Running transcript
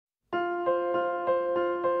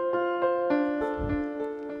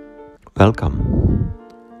Welcome!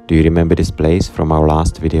 Do you remember this place from our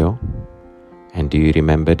last video? And do you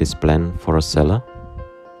remember this plan for a cellar?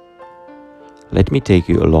 Let me take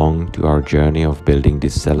you along to our journey of building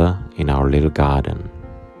this cellar in our little garden.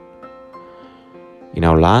 In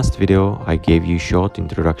our last video I gave you a short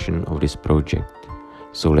introduction of this project,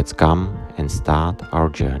 so let's come and start our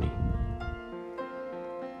journey.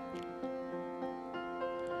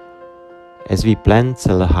 As we planned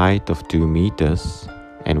cellar height of 2 meters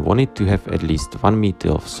and wanted to have at least 1 meter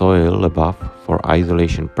of soil above for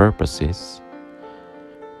isolation purposes,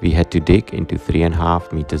 we had to dig into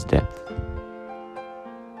 3.5 meters depth.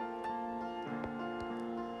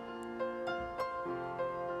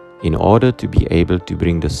 In order to be able to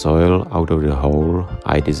bring the soil out of the hole,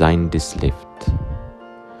 I designed this lift.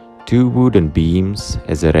 2 wooden beams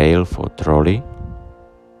as a rail for trolley,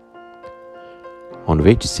 on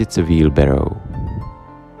which sits a wheelbarrow.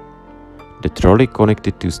 The trolley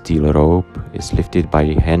connected to steel rope is lifted by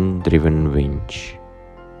a hand-driven winch.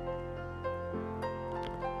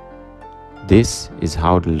 This is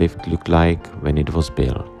how the lift looked like when it was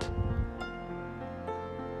built.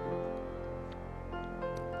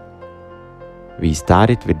 We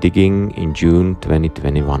started with digging in June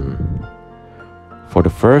 2021. For the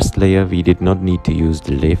first layer we did not need to use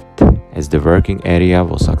the lift, as the working area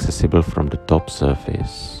was accessible from the top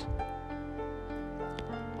surface.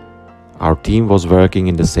 Our team was working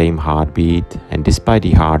in the same heartbeat, and despite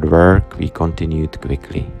the hard work we continued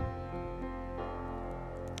quickly.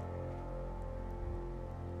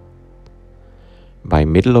 By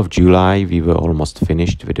middle of July we were almost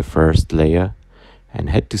finished with the first layer and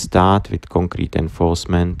had to start with concrete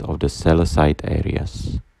enforcement of the cellar side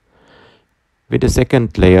areas. With the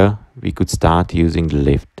second layer we could start using the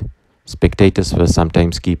lift. Spectators were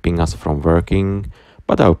sometimes keeping us from working,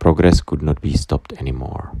 but our progress could not be stopped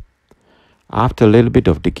anymore. After a little bit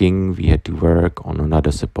of digging we had to work on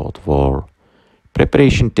another support wall.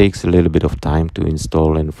 Preparation takes a little bit of time to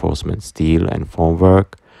install enforcement steel and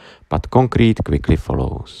formwork, but concrete quickly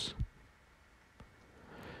follows.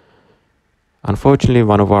 Unfortunately,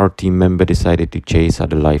 one of our team members decided to chase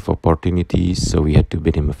other life opportunities, so we had to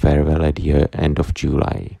bid him a farewell at the end of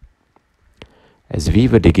July. As we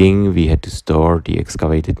were digging, we had to store the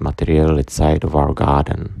excavated material outside of our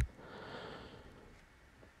garden.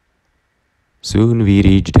 Soon we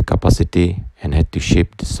reached the capacity and had to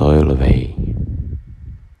ship the soil away.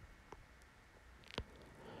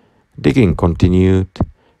 Digging continued,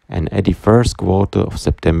 and at the first quarter of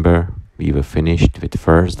September we were finished with the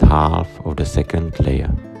first half of the second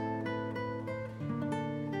layer.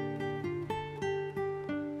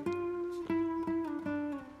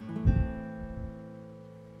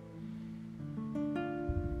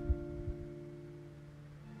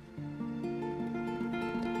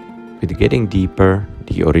 With getting deeper,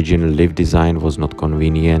 the original lift design was not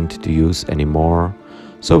convenient to use anymore,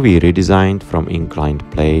 so we redesigned from inclined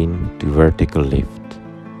plane to vertical lift.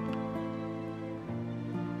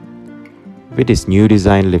 With this new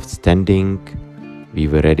design lift standing, we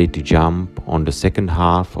were ready to jump on the second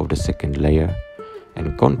half of the second layer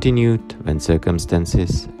and continued when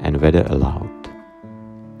circumstances and weather allowed.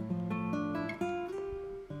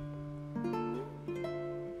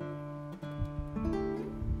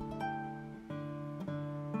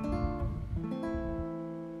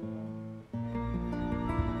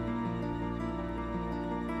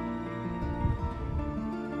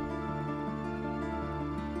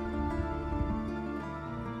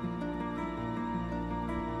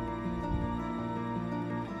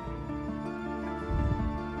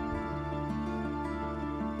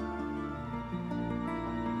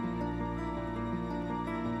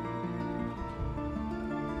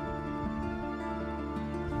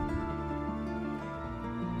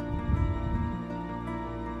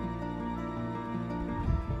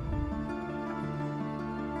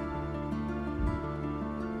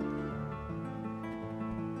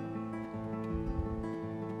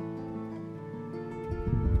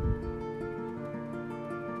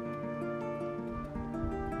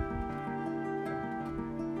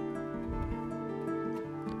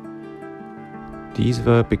 These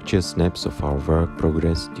were picture snaps of our work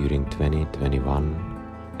progress during 2021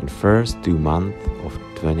 and first 2 months of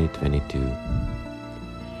 2022.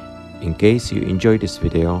 In case you enjoyed this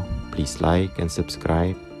video, please like and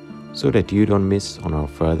subscribe so that you don't miss on our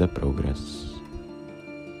further progress.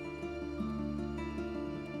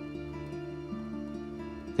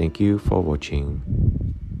 Thank you for watching.